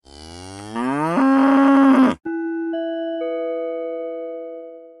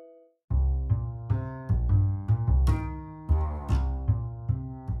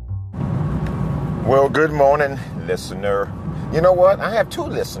good morning, listener. You know what? I have two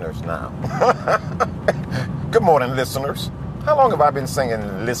listeners now. Good morning, listeners. How long have I been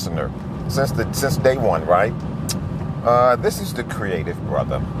saying listener? Since day one, right? This is the Creative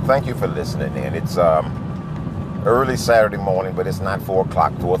Brother. Thank you for listening in. It's early Saturday morning, but it's not 4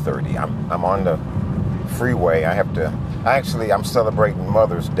 o'clock, 4:30. I'm on the freeway. I'm celebrating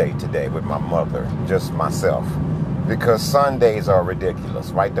Mother's Day today with my mother, just myself. Because Sundays are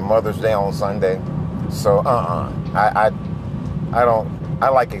ridiculous, right? The Mother's Day on Sunday. So, I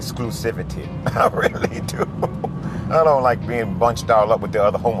like exclusivity. I really do. I don't like being bunched all up with the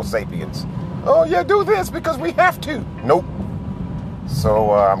other Homo sapiens. Oh, yeah, do this because we have to. Nope.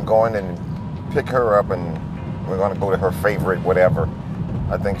 So, I'm going and pick her up and we're going to go to her favorite whatever.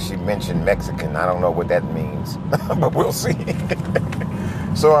 I think she mentioned Mexican. I don't know what that means, but we'll see.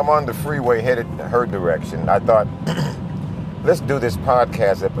 So I'm on the freeway headed in her direction. I thought, let's do this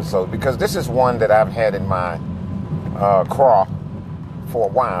podcast episode because this is one that I've had in my craw for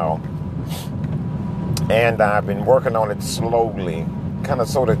a while. And I've been working on it slowly, kind of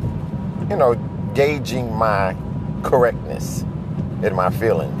sort of, gauging my correctness in my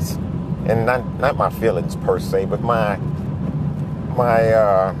feelings. And not my feelings per se, but my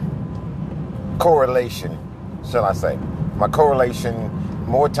correlation, shall I say. My correlation.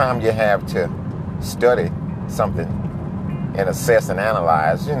 More time you have to study something and assess and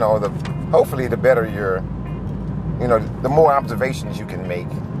analyze, hopefully the better the more observations you can make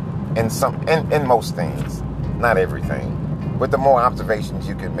in most things, not everything, but the more observations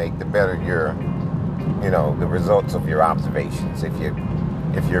you can make, the better the results of your observations. If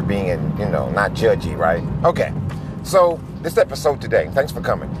you're being, not judgy, right? Okay. So this episode today, thanks for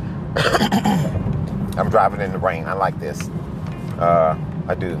coming. I'm driving in the rain. I like this.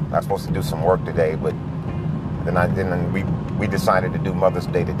 I'm supposed to do some work today, but then we decided to do Mother's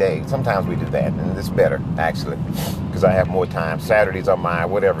Day today. Sometimes we do that, and it's better, actually, because I have more time. Saturdays are my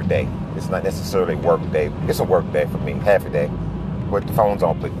whatever day. It's not necessarily work day. It's a work day for me, half a day, but the phone's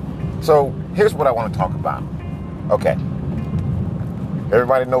on, please. So here's what I want to talk about. Okay.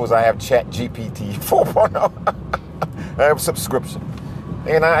 Everybody knows I have ChatGPT 4.0. I have a subscription.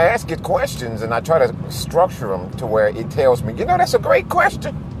 And I ask it questions, and I try to structure them to where it tells me, that's a great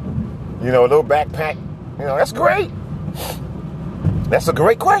question. A little backpack, that's great. That's a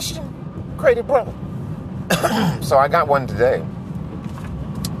great question. Creative brother. So I got one today,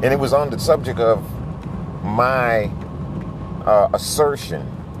 and it was on the subject of my assertion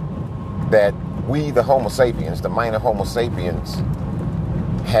that we, the Homo sapiens, the minor Homo sapiens,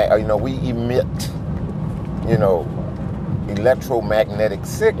 we emit, electromagnetic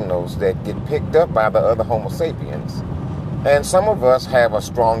signals that get picked up by the other Homo sapiens. And some of us have a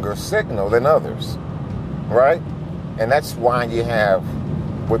stronger signal than others, right? And that's why you have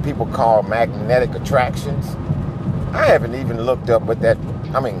what people call magnetic attractions. I haven't even looked up what that,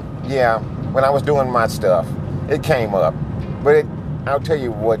 when I was doing my stuff, it came up. But I'll tell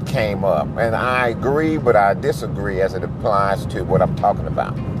you what came up. And I agree, but I disagree as it applies to what I'm talking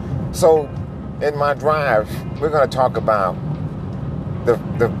about. So, in my drive, we're going to talk about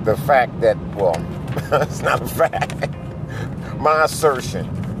the fact that, it's not a fact. My assertion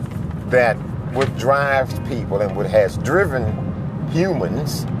that what drives people and what has driven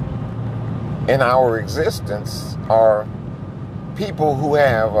humans in our existence are people who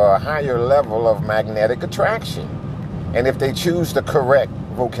have a higher level of magnetic attraction. And if they choose the correct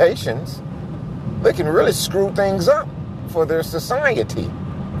vocations, they can really screw things up for their society.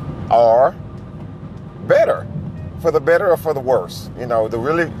 Or better, for the better or for the worse, the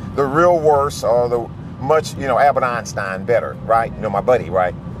real worse or the much, Albert Einstein better, right? My buddy,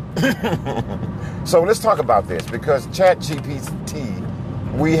 right? So let's talk about this because ChatGPT,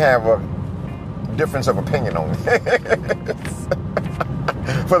 we have a difference of opinion on it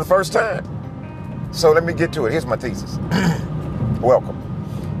for the first time. So let me get to it. Here's my thesis. Welcome.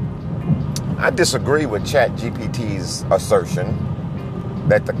 I disagree with ChatGPT's assertion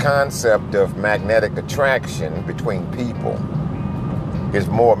that the concept of magnetic attraction between people is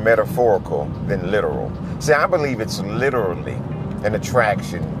more metaphorical than literal. See, I believe it's literally an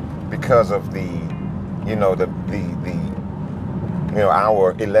attraction because of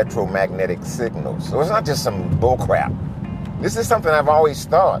our electromagnetic signals. So it's not just some bullcrap. This is something I've always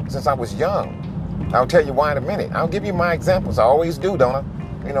thought since I was young. I'll tell you why in a minute. I'll give you my examples. I always do, don't I?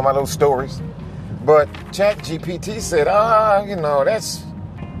 My little stories. But ChatGPT said,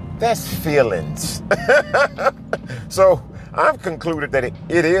 that's feelings. So I've concluded that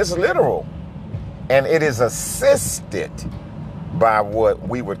it is literal. And it is assisted by what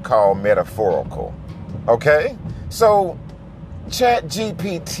we would call metaphorical. Okay? So Chat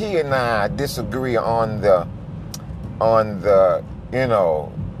GPT and I disagree on the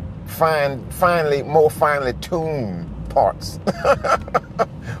more finely tuned parts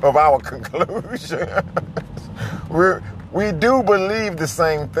of our conclusion. We do believe the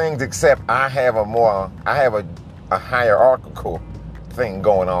same things, except I have a hierarchical thing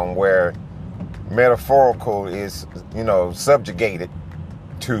going on where metaphorical is, subjugated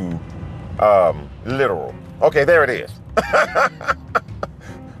to literal. Okay, there it is.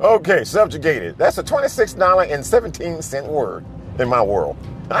 Okay, subjugated. That's a $26.17 word in my world.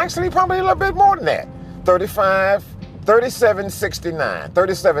 Actually, probably a little bit more than that.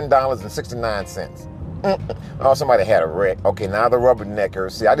 $37.69. Oh, somebody had a wreck. Okay, now the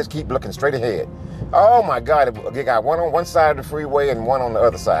rubberneckers. See, I just keep looking straight ahead. Oh my God, they got one on one side of the freeway and one on the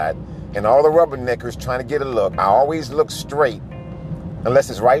other side. And all the rubberneckers trying to get a look. I always look straight unless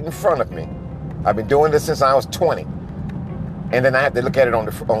it's right in front of me. I've been doing this since I was 20. And then I have to look at it on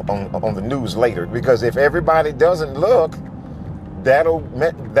the news later, because if everybody doesn't look,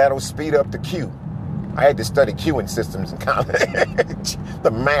 that'll speed up the queue. I had to study queuing systems in college,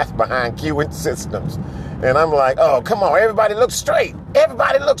 the math behind queuing systems. And I'm like, oh, come on, everybody look straight.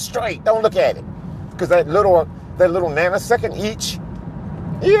 Everybody look straight. Don't look at it. Because that little nanosecond each,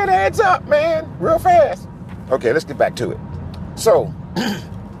 yeah, it adds up, man, real fast. Okay, let's get back to it. So,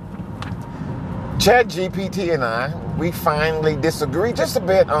 ChatGPT and I, we finally disagree just a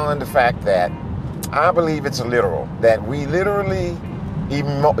bit on the fact that I believe it's literal, that we literally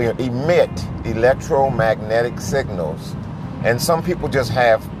emit electromagnetic signals, and some people just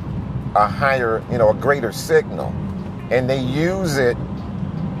have a higher, a greater signal, and they use it,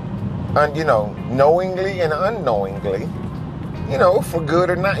 knowingly and unknowingly, for good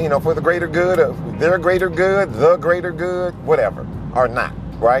or not, for the greater good of their greater good, the greater good, whatever, or not,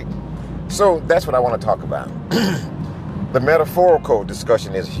 right? So that's what I want to talk about. The metaphorical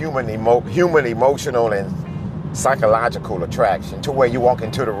discussion is human emotional and psychological attraction, to where you walk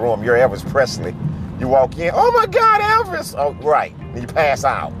into the room, you're Elvis Presley. You walk in, oh my God, Elvis! Oh, right, and you pass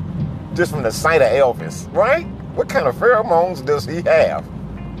out just from the sight of Elvis, right? What kind of pheromones does he have?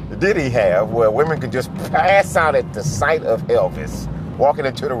 Did he have where women could just pass out at the sight of Elvis, walking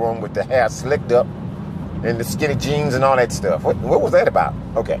into the room with the hair slicked up and the skinny jeans and all that stuff? What was that about?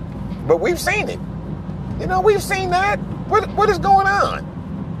 Okay, but we've seen it. We've seen that. What is going on?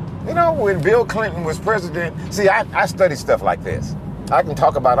 When Bill Clinton was president, see, I study stuff like this. I can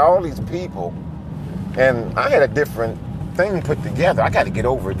talk about all these people, and I had a different thing put together. I got to get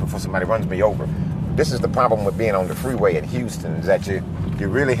over it before somebody runs me over. This is the problem with being on the freeway in Houston, is that you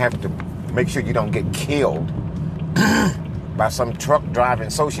really have to make sure you don't get killed by some truck driving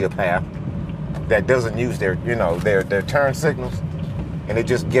sociopath that doesn't use their turn signals, and they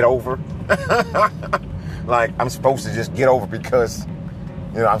just get over. Like, I'm supposed to just get over because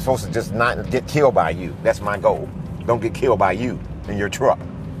I'm supposed to just not get killed by you. That's my goal. Don't get killed by you in your truck.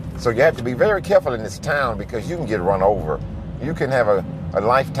 So you have to be very careful in this town, because you can get run over. You can have a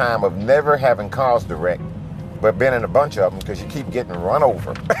lifetime of never having caused a wreck, but been in a bunch of them because you keep getting run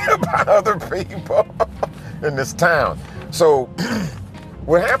over by other people in this town. So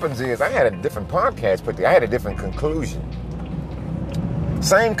what happens is, I had a different podcast, but I had a different conclusion.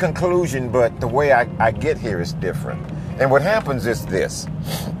 Same conclusion, but the way I get here is different. And what happens is this,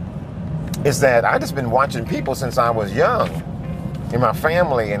 is that I just been watching people since I was young in my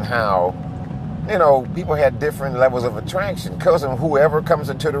family, and how, people had different levels of attraction. Cousin, whoever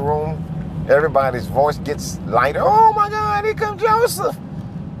comes into the room, everybody's voice gets lighter. Oh my God, here comes Joseph.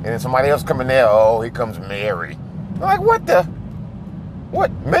 And then somebody else coming there, oh, here comes Mary. I'm like,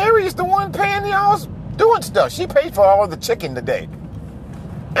 what? Mary's the one paying y'all's doing stuff. She paid for all the chicken today.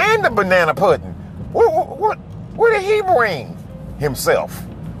 And the banana pudding. What did he bring himself?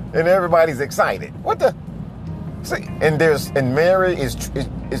 And everybody's excited. See, and Mary is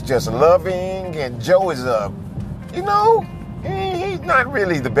just loving, and Joe is he's not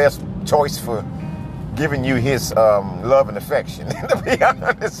really the best choice for giving you his love and affection, to be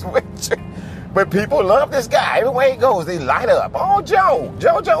honest with you. But people love this guy. Everywhere he goes, they light up. Oh, Joe,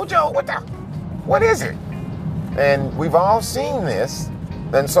 what is it? And we've all seen this.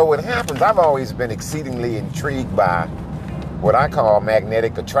 And so what happens, I've always been exceedingly intrigued by what I call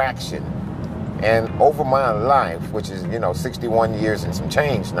magnetic attraction. And over my life, which is, 61 years and some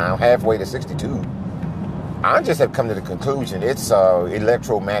change now, halfway to 62, I just have come to the conclusion it's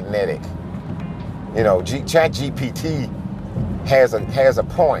electromagnetic. ChatGPT has a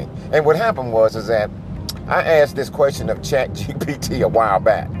point. And what happened was that I asked this question of ChatGPT a while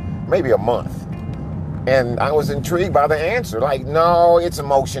back, maybe a month. And I was intrigued by the answer. Like, no, it's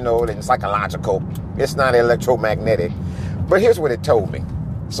emotional and psychological. It's not electromagnetic. But here's what it told me.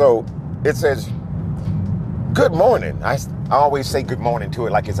 So it says, good morning. I always say good morning to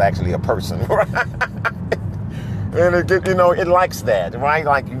it like it's actually a person, right? And it likes that, right?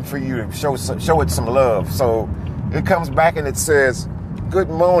 Like for you to show it some love. So it comes back and it says, good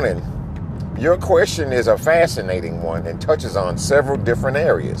morning. Your question is a fascinating one and touches on several different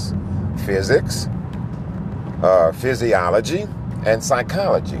areas: physics, physiology, and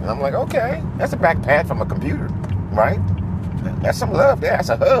psychology. And I'm like, okay, that's a back pat from a computer, right? That's some love there. That's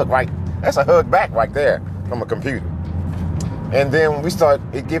a hug, right? That's a hug back right there from a computer. And then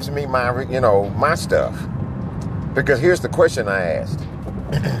it gives me my stuff. Because here's the question I asked.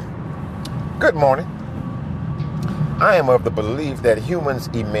 Good morning. I am of the belief that humans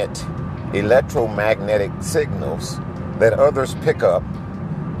emit electromagnetic signals that others pick up,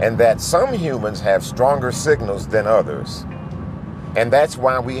 and that some humans have stronger signals than others. And that's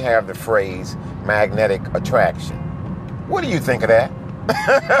why we have the phrase magnetic attraction. What do you think of that?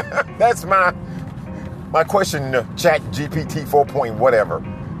 That's my question to Chat GPT 4 point whatever.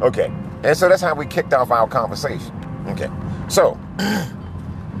 Okay. And so that's how we kicked off our conversation. Okay. So,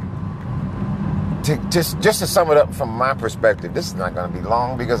 just to sum it up from my perspective, this is not going to be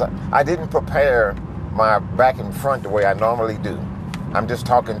long because I didn't prepare my back and front the way I normally do. I'm just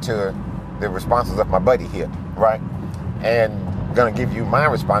talking to the responses of my buddy here, right? And going to give you my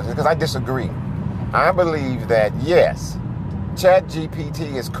responses because I disagree. I believe that, yes,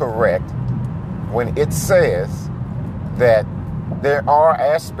 ChatGPT is correct when it says that there are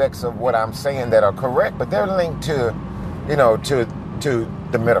aspects of what I'm saying that are correct, but they're linked to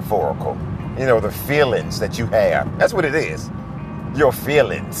the metaphorical, the feelings that you have. That's what it is. Your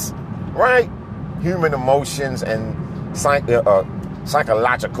feelings, right? Human emotions and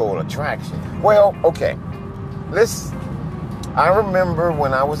psychological attraction. Well, okay. I remember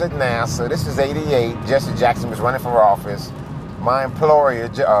when I was at NASA, this is 88, Jesse Jackson was running for office. My employer,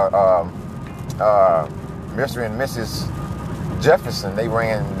 Mr. and Mrs. Jefferson, they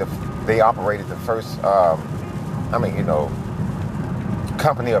operated the first,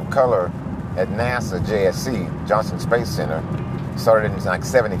 company of color at NASA, JSC, Johnson Space Center. Started in like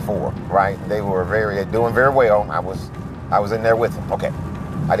 74, right? They were doing very well. I was in there with them. Okay.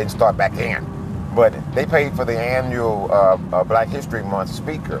 I didn't start back then. But they paid for the annual Black History Month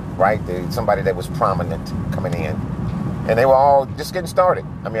speaker, right? Somebody that was prominent coming in. And they were all just getting started.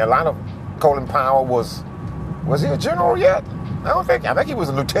 I mean, a lot of Colin Powell was he a general yet? I think he was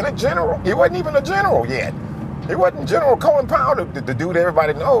a lieutenant general. He wasn't even a general yet. He wasn't General Colin Powell, the dude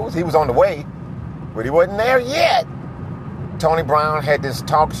everybody knows. He was on the way, but he wasn't there yet. Tony Brown had this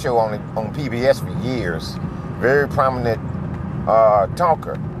talk show on PBS for years. Very prominent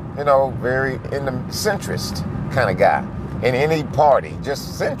talker. Very in the centrist kind of guy. In any party,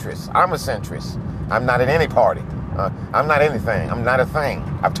 just centrist. I'm a centrist. I'm not in any party. I'm not anything. I'm not a thing.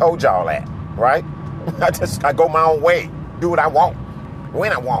 I've told y'all that, right? I go my own way. Do what I want.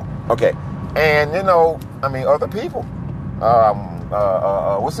 When I want. Okay. And, other people.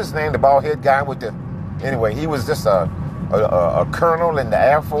 What's his name? The bald-head guy with the... Anyway, he was just a colonel in the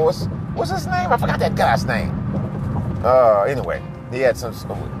Air Force. What's his name? I forgot that guy's name. Anyway, he had some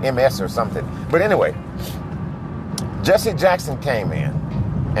MS or something. But anyway, Jesse Jackson came in.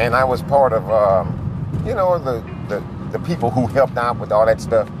 And I was part of, the people who helped out with all that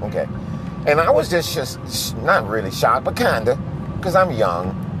stuff. Okay. And I was just not really shocked, but kinda, because I'm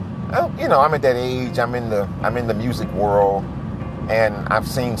young. I'm at that age. I'm in the music world, and I've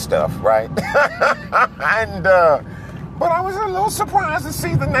seen stuff, right? But I was a little surprised to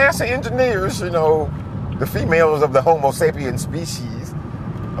see the NASA engineers, the females of the Homo sapien species,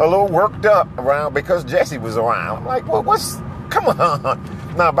 a little worked up around because Jesse was around. I'm like, well, come on.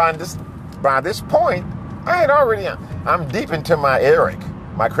 Now, by this point, I'm deep into my Eric,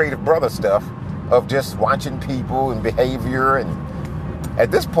 my creative brother stuff of just watching people and behavior. And at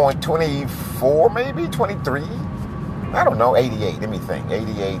this point, 24, maybe 23, I don't know, 88, let me think,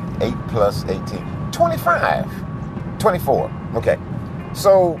 88, 8 plus 18, 25, 24. Okay.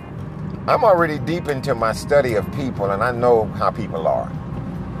 So I'm already deep into my study of people, and I know how people are.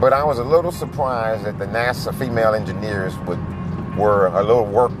 But I was a little surprised that the NASA female engineers were a little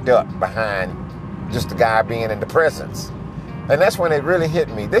worked up behind just the guy being in the presence. And that's when it really hit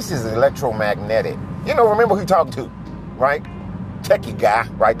me. This is electromagnetic. Remember who he talked to, right? Techie guy,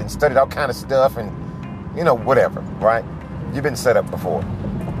 right? And studied all kind of stuff and, whatever, right? You've been set up before.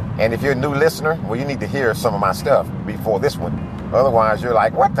 And if you're a new listener, well, you need to hear some of my stuff before this one. Otherwise, you're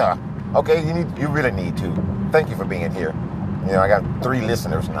like, what the? Okay, you really need to. Thank you for being here. I got 3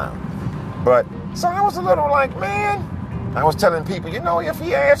 listeners now. But, so I was a little like, man, I was telling people, if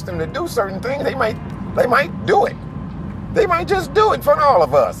he asked them to do certain things, they might do it. They might just do it in front of all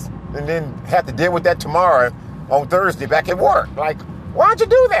of us and then have to deal with that tomorrow on Thursday back at work. Like, why'd you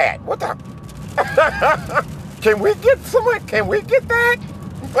do that? What the? Can we get someone? Can we get that?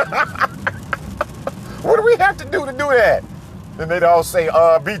 What do we have to do that? Then they'd all say,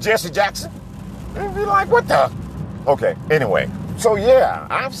 be Jesse Jackson. And be like, what the? Okay, anyway. So yeah,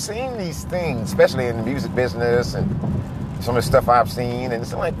 I've seen these things, especially in the music business and some of the stuff I've seen. And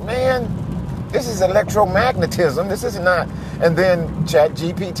it's like, man, this is electromagnetism. This is not. And then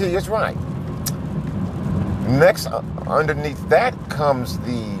ChatGPT is right. Next, underneath that comes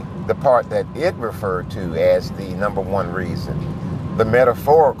the part that it referred to as the number one reason. The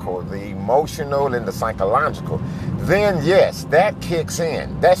metaphorical, the emotional, and the psychological. Then, yes, that kicks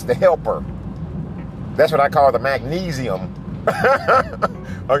in. That's the helper. That's what I call the magnesium.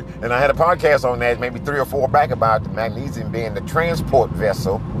 And I had a podcast on that maybe 3 or 4 back about the magnesium being the transport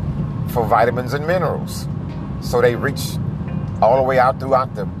vessel for vitamins and minerals. So they reach all the way out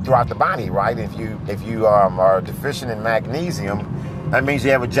throughout the body, right? If you are deficient in magnesium, that means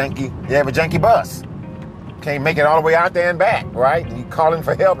you have a janky bus. Can't make it all the way out there and back, right? You calling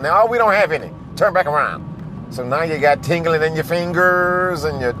for help now. Oh, we don't have any. Turn back around. So now you got tingling in your fingers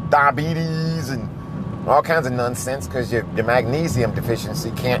and your diabetes and all kinds of nonsense because your magnesium deficiency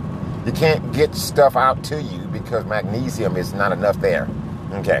you can't get stuff out to you because magnesium is not enough there.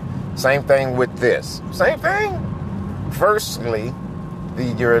 Okay. Same thing with this. Same thing. Firstly,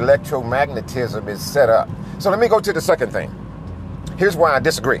 your electromagnetism is set up. So let me go to the second thing. Here's why I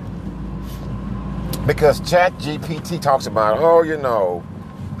disagree. Because ChatGPT talks about,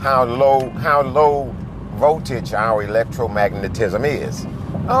 how low voltage our electromagnetism is.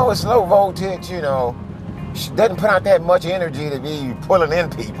 Oh, it's low voltage, doesn't put out that much energy to be pulling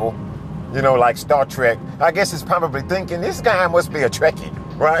in people, like Star Trek. I guess it's probably thinking this guy must be a Trekkie,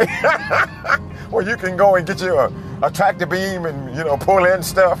 right? Well, you can go and get you a tractor beam and, pull in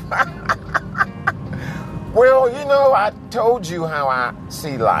stuff. Well, I told you how I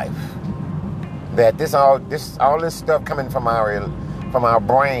see life. That all this stuff coming from our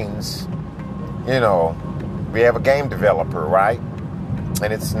brains, we have a game developer, right?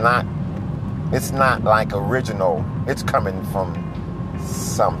 And it's not like original. It's coming from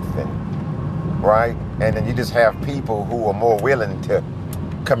something, right? And then you just have people who are more willing to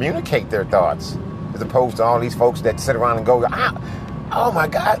communicate their thoughts as opposed to all these folks that sit around and go, oh my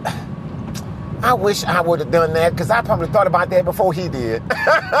God, I wish I would have done that because I probably thought about that before he did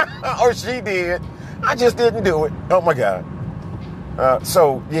or she did. I just didn't do it. Oh my God.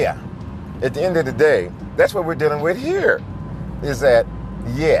 So yeah, at the end of the day, that's what we're dealing with here is that,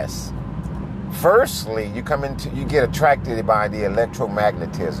 yes, firstly, you get attracted by the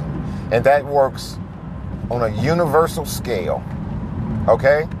electromagnetism, and that works on a universal scale.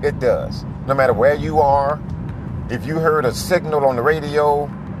 Okay? It does. No matter where you are, if you heard a signal on the radio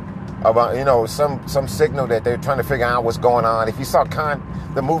about, some signal that they're trying to figure out what's going on. If you saw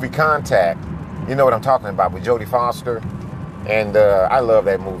the movie Contact, you know what I'm talking about with Jodie Foster. And I love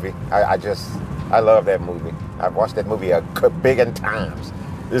that movie. I love that movie. I've watched that movie a kabillion times.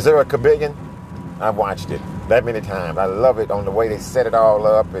 Is there a kabillion? I've watched it that many times. I love it on the way they set it all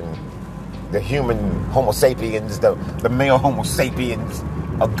up and the human Homo sapiens, the male Homo sapiens,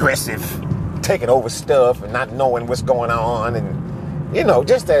 aggressive, taking over stuff and not knowing what's going on. And,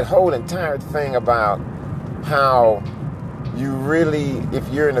 just that whole entire thing about how you really, if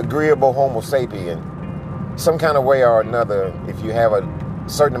you're an agreeable Homo sapien, some kind of way or another, if you have a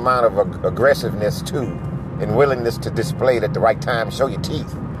certain amount of aggressiveness too and willingness to display it at the right time, show your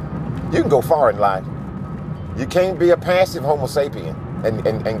teeth, you can go far in life. You can't be a passive Homo sapien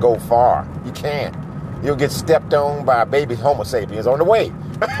and go far. You can't. You'll get stepped on by baby Homo sapiens on the way.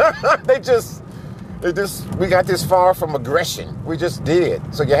 We got this far from aggression. We just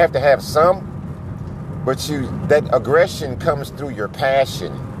did. So you have to have some, but that aggression comes through your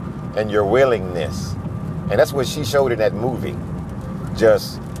passion and your willingness. And that's what she showed in that movie.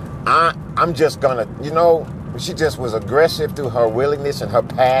 I'm just gonna, she just was aggressive through her willingness and her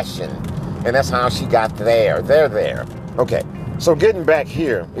passion. And that's how she got there. They're there. Okay, so getting back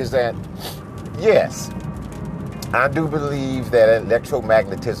here is that, yes, I do believe that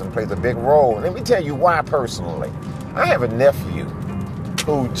electromagnetism plays a big role. And let me tell you why personally. I have a nephew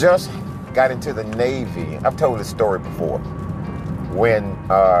who just got into the Navy. I've told this story before. When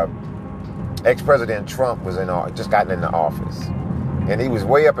ex-President Trump was just gotten into office. And he was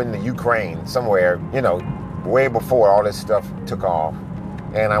way up in the Ukraine somewhere, way before all this stuff took off.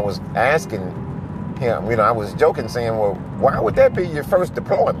 And I was asking him, I was joking saying, well, why would that be your first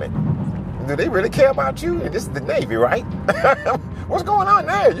deployment? Do they really care about you? And this is the Navy, right? What's going on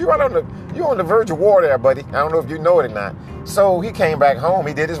there? You on the verge of war there, buddy. I don't know if you know it or not. So he came back home.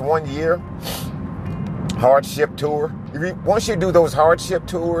 He did his 1 year hardship tour. Once you do those hardship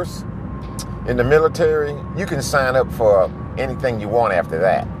tours in the military, you can sign up for anything you want after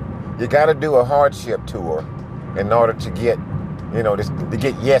that. You got to do a hardship tour in order to get, to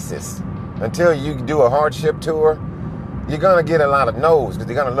get yeses. Until you do a hardship tour, you're going to get a lot of no's, because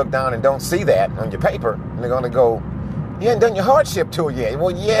they're going to look down and don't see that on your paper. And they're going to go, you ain't done your hardship tour yet.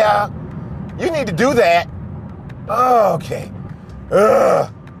 Well, yeah, you need to do that. Oh, okay.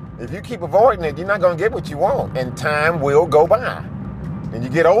 Ugh. If you keep avoiding it, you're not going to get what you want. And time will go by. And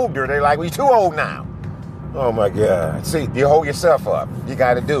you get older, they're like, well, you're too old now. Oh, my God. See, you hold yourself up. You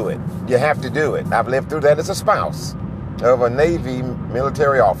got to do it. You have to do it. I've lived through that as a spouse of a Navy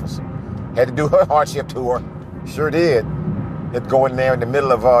military officer. Had to do her hardship tour. Sure did. Had to go in there in the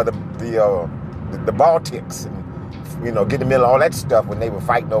middle of the Baltics and, get in the middle of all that stuff when they were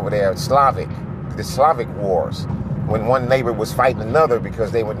fighting over there, the Slavic wars. When one neighbor was fighting another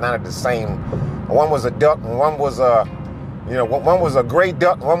because they were not of the same. One was a duck and one was one was a gray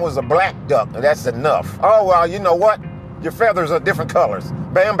duck and one was a black duck. And that's enough. Oh, well, you know what? Your feathers are different colors.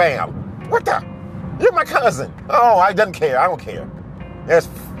 Bam, bam. What the? You're my cousin. Oh, I don't care. I don't care. That's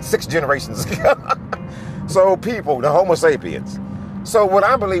 6 generations ago. So people, the Homo sapiens. So what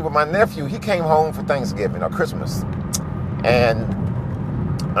I believe with my nephew, he came home for Thanksgiving or Christmas. And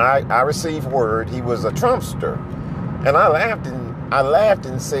I received word he was a Trumpster. And I laughed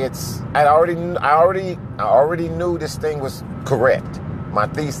and said, I already knew this thing was correct. My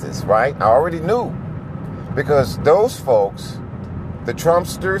thesis, right? I already knew. Because those folks, the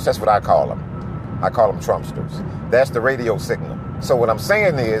Trumpsters, that's what I call them. I call them Trumpsters. That's the radio signal. So what I'm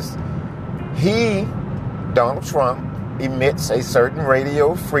saying is, Donald Trump, emits a certain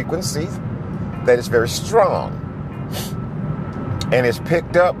radio frequency that is very strong. And it's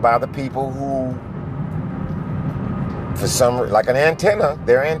picked up by the people who, for some, like an antenna,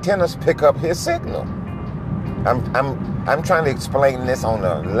 their antennas pick up his signal. I'm trying to explain this on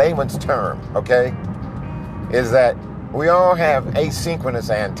a layman's term, okay? Is that we all have asynchronous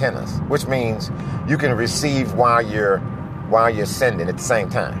antennas, which means you can receive while you're sending at the same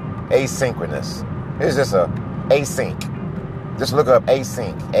time. Asynchronous. It's just async. Just look up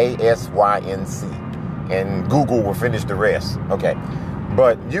async, A-S-Y-N-C, and Google will finish the rest. Okay.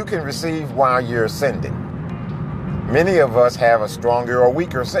 But you can receive while you're sending. Many of us have a stronger or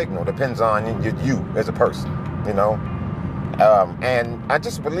weaker signal, depends on you as a person, and I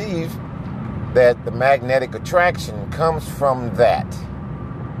just believe that the magnetic attraction comes from that.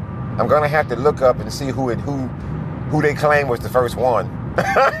 I'm going to have to look up and see who they claim was the first one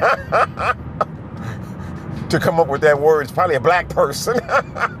to come up with that word. It's probably a black person,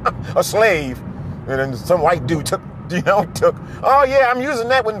 a slave, and then some white dude took, oh yeah, I'm using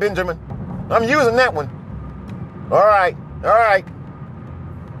that one, Benjamin. I'm using that one. All right.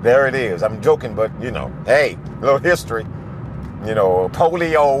 There it is. I'm joking, but hey, a little history.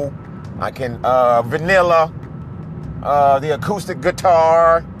 Polio. I can vanilla. The acoustic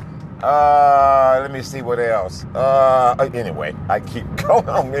guitar. Let me see what else. Anyway, I keep going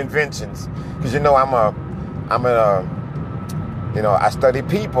on inventions because I study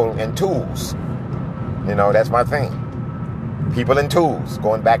people and tools. That's my thing. People and tools,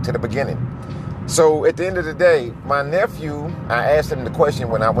 going back to the beginning. So at the end of the day, my nephew, I asked him the question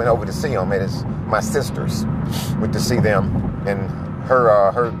when I went over to see him. It is my sisters. Went to see them and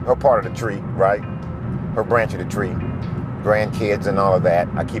her part of the tree, right? Her branch of the tree, grandkids and all of that.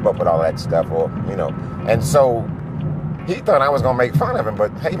 I keep up with all that stuff, And so he thought I was gonna make fun of him,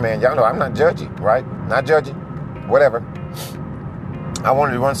 but hey, man, y'all know I'm not judgy, right? Not judgy, whatever. I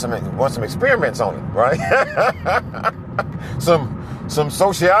wanted to run some experiments on him, right? some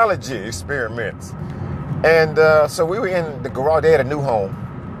sociology experiments. And so we were in the garage. They had a new home.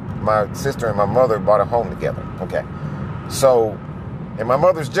 My sister and my mother bought a home together. Okay. So, and my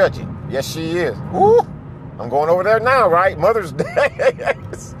mother's judgy. Yes, she is. Woo! I'm going over there now, right? Mother's Day.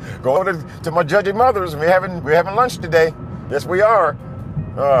 Going to my judgy mothers. We're having lunch today. Yes, we are.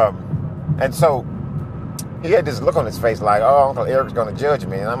 And so he had this look on his face like, oh, Uncle Eric's going to judge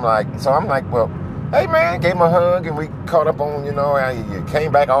me. And I'm like, well, hey, man, gave him a hug, and we caught up on, you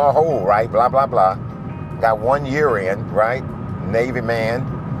came back all whole, right? Blah, blah, blah. Got 1 year in, right? Navy man.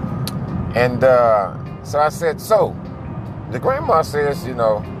 And so I said, so, the grandma says,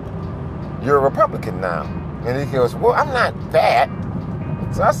 you're a Republican now. And he goes, well, I'm not that.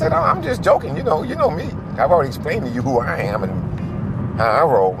 So I said, oh, I'm just joking. You know me. I've already explained to you who I am and how I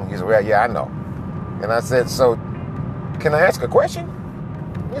roll. And he said, well, yeah, I know. And I said, so, can I ask a question?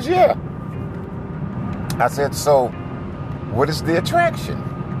 He goes, yeah. I said, so, what is the attraction?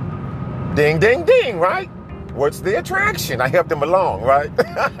 Ding, ding, ding, right? What's the attraction? I helped him along, right?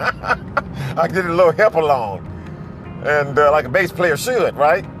 I did a little help along. And like a bass player should,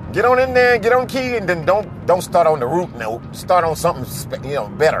 right? Get on in there and get on key, and then don't start on the root note. Start on something,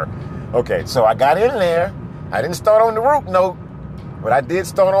 better. Okay, so I got in there. I didn't start on the root note, but I did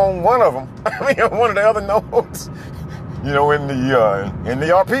start on one of them. I mean, one of the other notes, in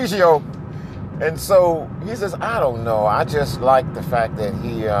the arpeggio. And so he says, I don't know. I just like the fact that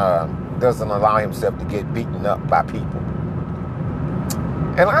he doesn't allow himself to get beaten up by people.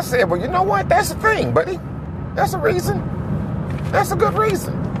 And I said, well, you know what? That's the thing, buddy. That's a reason. That's a good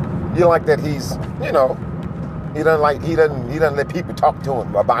reason. You like that he's, he doesn't let people talk to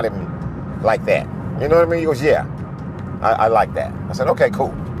him about him like that. You know what I mean? He goes, yeah, I like that. I said, okay,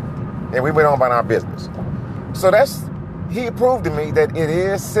 cool. And we went on about our business. So he proved to me that it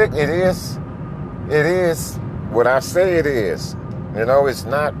is sick. It is what I say it is.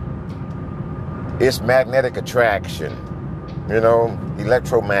 It's magnetic attraction,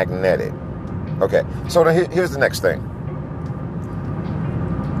 electromagnetic. Okay, so here's the next thing.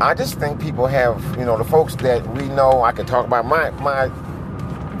 I just think people have, the folks that we know, I can talk about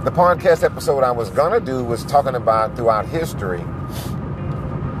the podcast episode I was going to do was talking about throughout history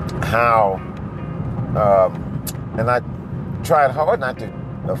how, and I tried hard not to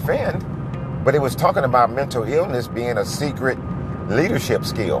offend, but it was talking about mental illness being a secret leadership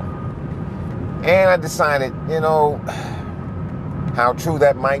skill. And I decided, how true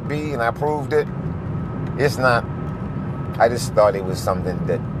that might be, and I proved it. It's not. I just thought it was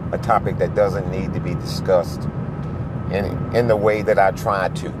a topic that doesn't need to be discussed in the way that I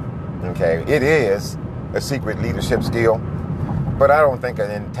tried to. Okay, it is a secret leadership skill, but I don't think an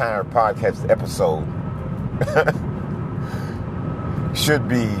entire podcast episode should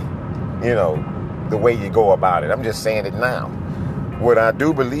be, the way you go about it. I'm just saying it now. What I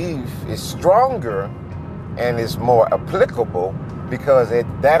do believe is stronger and is more applicable because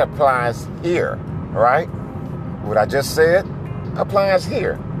that applies here, right? What I just said applies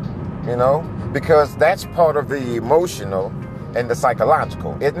here, because that's part of the emotional and the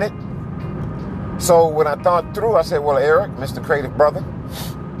psychological, isn't it? So when I thought through, I said, well, Eric, Mr. Creative Brother,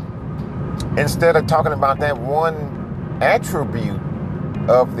 instead of talking about that one attribute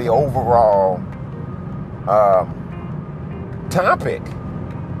of the overall topic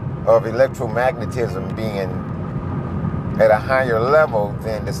of electromagnetism being at a higher level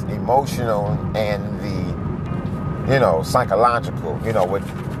than this emotional and the, psychological, what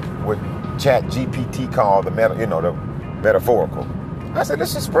Chat GPT called the metaphorical. I said,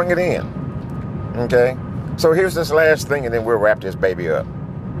 let's just bring it in. Okay? So here's this last thing, and then we'll wrap this baby up.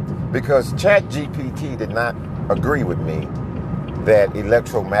 Because Chat GPT did not agree with me that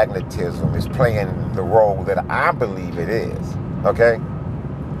electromagnetism is playing the role that I believe it is. Okay?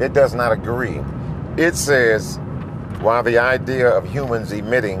 It does not agree. It says, while the idea of humans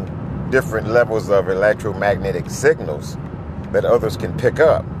emitting different levels of electromagnetic signals that others can pick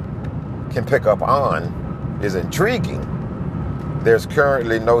up on is intriguing, there's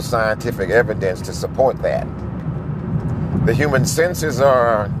currently no scientific evidence to support that. The human senses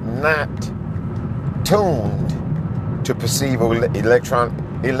are not tuned to perceive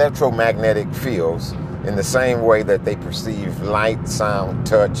electromagnetic fields in the same way that they perceive light, sound,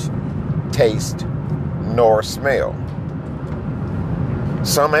 touch, taste, nor smell.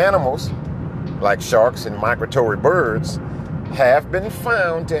 Some animals, like sharks and migratory birds, have been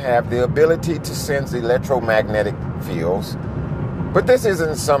found to have the ability to sense electromagnetic fields, but this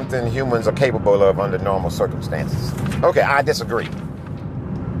isn't something humans are capable of under normal circumstances. Okay, I disagree.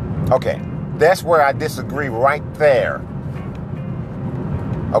 Okay, that's where I disagree right there.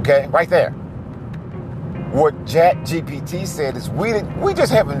 Okay, right there. What Chat GPT said is we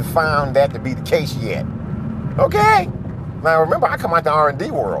just haven't found that to be the case yet. Okay? Now remember, I come out the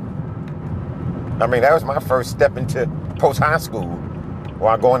R&D world. I mean, that was my first step into post-high school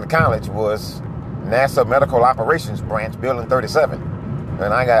while going to college was NASA Medical Operations Branch, Building 37.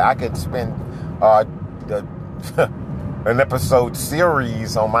 And I could spend an episode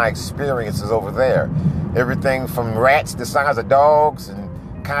series on my experiences over there. Everything from rats the size of dogs and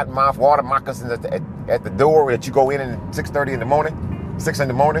cottonmouth water moccasins at the door that you go in 6 in the morning,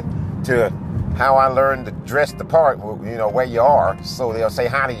 to how I learned to dress the part, where you are. So they'll say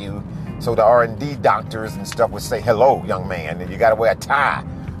hi to you. So the R&D doctors and stuff would say, hello, young man, and you got to wear a tie.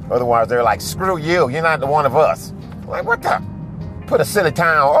 Otherwise, they're like, screw you, you're not the one of us. I'm like, what the? Put a silly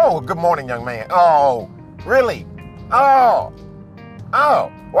tie on. Oh, good morning, young man. Oh, really? Oh.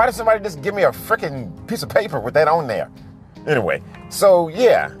 Why did somebody just give me a freaking piece of paper with that on there? Anyway, so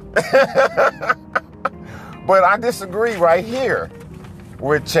yeah. But I disagree right here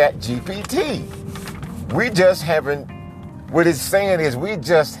with ChatGPT. We just haven't. What it's saying is we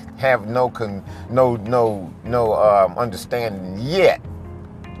just have no understanding yet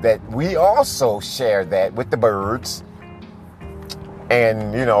that we also share that with the birds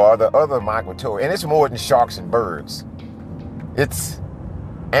and other migratory, and it's more than sharks and birds. It's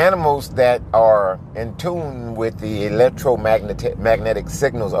animals that are in tune with the electromagnetic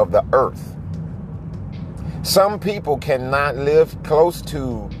signals of the earth. Some people cannot live close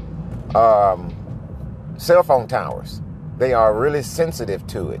to cell phone towers. They are really sensitive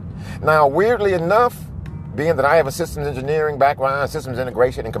to it. Now, weirdly enough, being that I have a systems engineering background, systems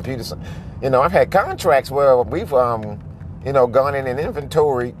integration, and computers, I've had contracts where we've, gone in and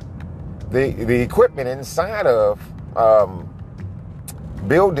inventoried the equipment inside of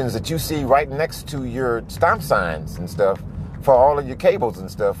buildings that you see right next to your stop signs and stuff for all of your cables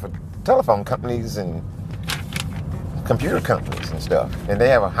and stuff for telephone companies and computer companies and stuff. And they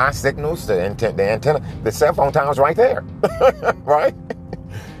have a high signals, the antenna, the cell phone tower's right there, right?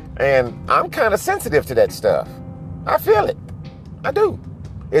 And I'm kind of sensitive to that stuff. I feel it. I do.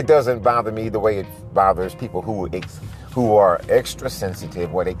 It doesn't bother me the way it bothers people who are extra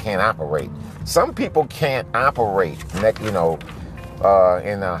sensitive where they can't operate. Some people can't operate, in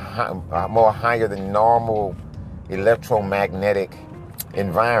a more higher than normal electromagnetic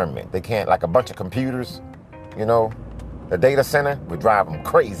environment. They can't, like a bunch of computers, the data center would drive them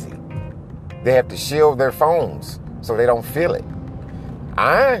crazy. They have to shield their phones so they don't feel it.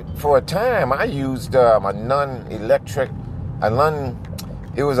 For a time, I used a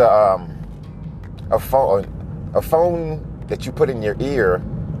phone that you put in your ear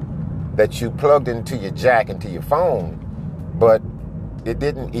that you plugged into your jack into your phone, but it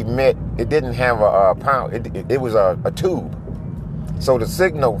didn't have a power. It was a tube. So the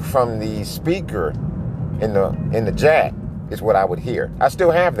signal from the speaker in the jack is what I would hear. I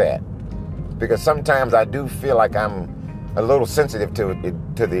still have that because sometimes I do feel like I'm a little sensitive to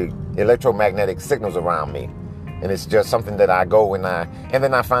the electromagnetic signals around me. And it's just something that I go and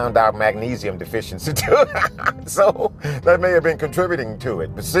then I found out magnesium deficiency too. So that may have been contributing to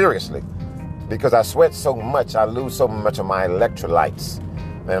it, but seriously, because I sweat so much, I lose so much of my electrolytes.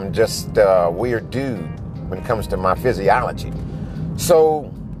 And I'm just a weird dude when it comes to my physiology.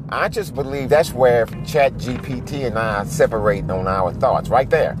 So I just believe that's where ChatGPT and I separate on our thoughts, right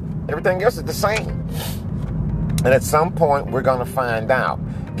there. Everything else is the same. And at some point, we're going to find out.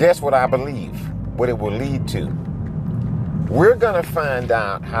 Guess what I believe, what it will lead to. We're going to find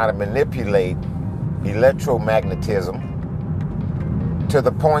out how to manipulate electromagnetism to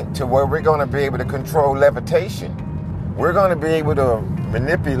the point to where we're going to be able to control levitation. We're going to be able to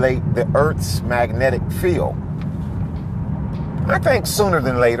manipulate the Earth's magnetic field. I think sooner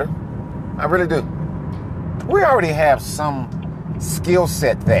than later. I really do. We already have some skill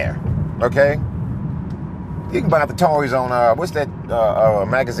set there, okay? You can buy the toys on, what's that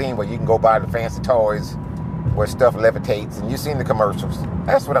magazine where you can go buy the fancy toys where stuff levitates, and you've seen the commercials.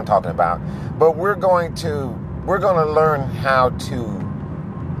 That's what I'm talking about. But we're going to learn how to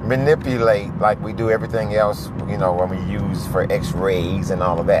manipulate like we do everything else, when we use for x-rays and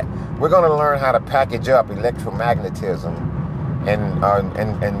all of that. We're going to learn how to package up electromagnetism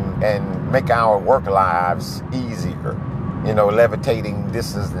and make our work lives easier. Levitating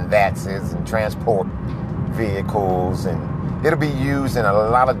thises and thatses and transport vehicles, and it'll be used in a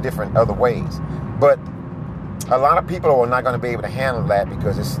lot of different other ways. But a lot of people are not going to be able to handle that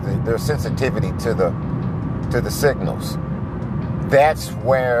because it's their sensitivity to the signals. That's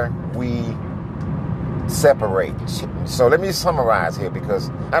where we separate. So let me summarize here because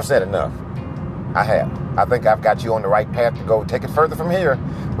I've said enough. I have. I think I've got you on the right path to go take it further from here,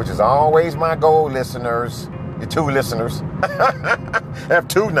 which is always my goal, listeners. The two listeners. I have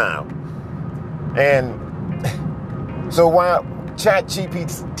two now. And so while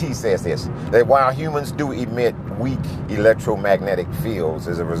ChatGPT says this, that while humans do emit weak electromagnetic fields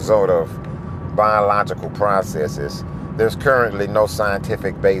as a result of biological processes, there's currently no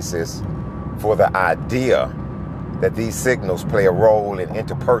scientific basis for the idea that these signals play a role in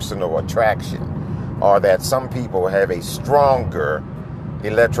interpersonal attraction, or that some people have a stronger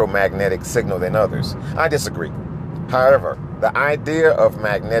electromagnetic signal than others. I disagree. However, the idea of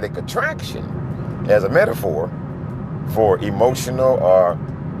magnetic attraction as a metaphor for emotional or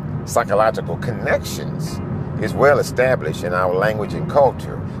psychological connections is well established in our language and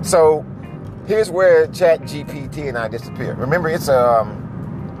culture. So here's where ChatGPT and I disappear. Remember, it's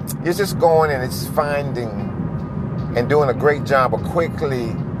just going and it's finding and doing a great job of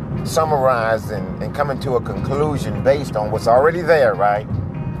quickly summarizing and coming to a conclusion based on what's already there, right?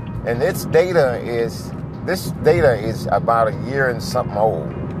 And its data is This data is about a year and something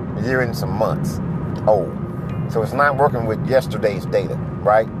old, a year and some months old. So it's not working with yesterday's data,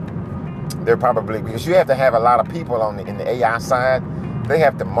 right? They're probably, because you have to have a lot of people in the AI side. They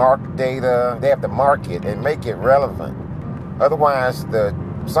have to mark data, they have to mark it and make it relevant. Otherwise, the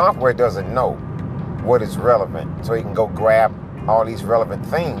software doesn't know what is relevant. So you can go grab all these relevant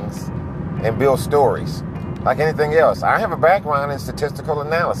things and build stories. Like anything else, I have a background in statistical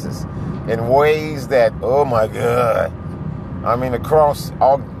analysis in ways that, oh my God, I mean, across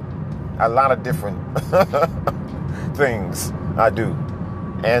a lot of different things I do.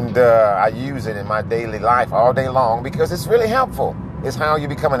 And I use it in my daily life all day long because it's really helpful. It's how you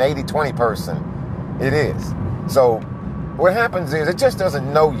become an 80-20 person. It is. So what happens is it just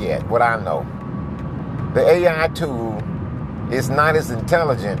doesn't know yet what I know. The AI tool is not as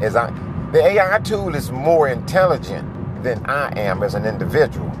intelligent as the AI tool is more intelligent than I am as an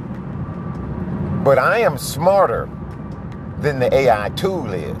individual. But I am smarter than the AI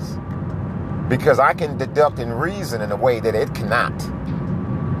tool is because I can deduct and reason in a way that it cannot.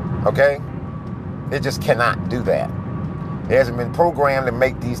 Okay? It just cannot do that. It hasn't been programmed to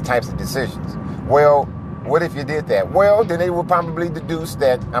make these types of decisions. Well, what if you did that? Well, then it will probably deduce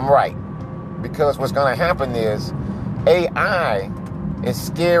that I'm right. Because what's going to happen is AI, as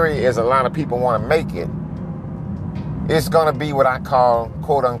scary as a lot of people want to make it, it's going to be what I call,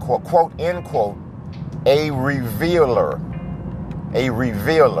 quote unquote, quote, end quote, a revealer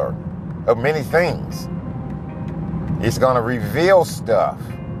of many things. It's going to reveal stuff.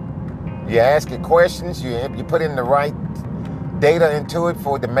 You ask it questions, you put in the right data into it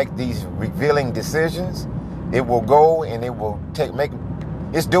for it to make these revealing decisions. It will go and it will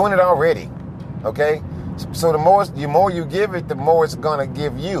it's doing it already. Okay? So the more you give it, the more it's going to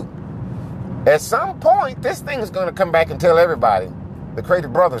give you. At some point, this thing is going to come back and tell everybody the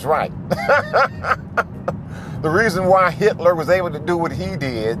Creative Brother's right. The reason why Hitler was able to do what he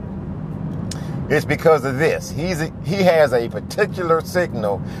did is because of this. He has a particular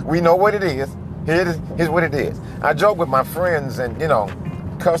signal. We know what it is. Here's what it is. I joke with my friends and,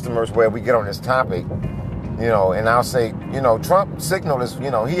 customers where we get on this topic, and I'll say, Trump's signal is,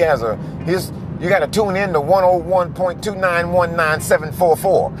 he has you got to tune in to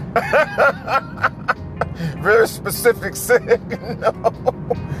 101.2919744. Very specific signal.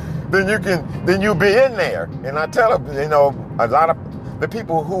 Then you'll be in there. And I tell them, a lot of the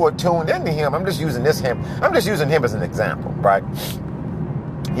people who are tuned into him, I'm just using him as an example, right?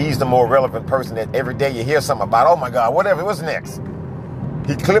 He's the more relevant person that every day you hear something about, oh my God, what's next?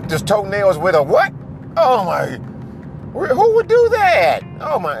 He clipped his toenails with a what? Oh my, who would do that?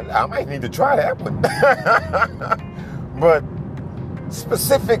 Oh my, I might need to try that one. But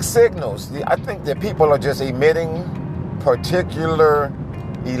specific signals, I think that people are just emitting particular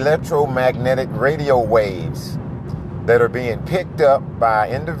electromagnetic radio waves that are being picked up by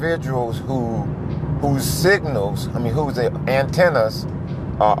individuals whose signals, whose antennas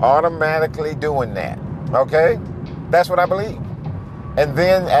are automatically doing that. Okay? That's what I believe. And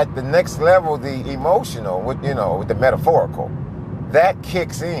then at the next level, the emotional, with the metaphorical, that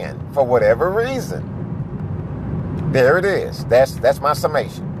kicks in for whatever reason. There it is. That's my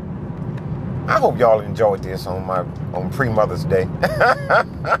summation. I hope y'all enjoyed this on pre-Mother's Day.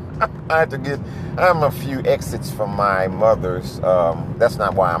 I'm a few exits from my mother's. That's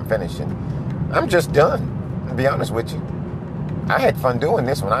not why I'm finishing. I'm just done, to be honest with you. I had fun doing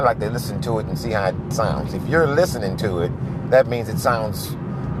this one. I like to listen to it and see how it sounds. If you're listening to it, that means it sounds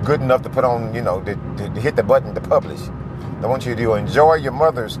good enough to put on, to hit the button to publish. I want you to enjoy your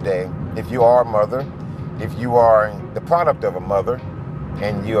Mother's Day. If you are a mother, if you are the product of a mother,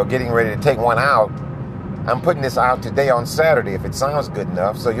 and you are getting ready to take one out, I'm putting this out today on Saturday if it sounds good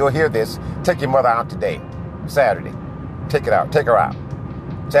enough. So you'll hear this. Take your mother out today, Saturday. Take it out. Take her out.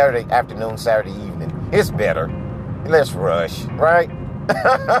 Saturday afternoon, Saturday evening. It's better. Let's rush, right?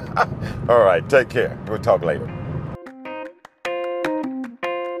 All right. Take care. We'll talk later.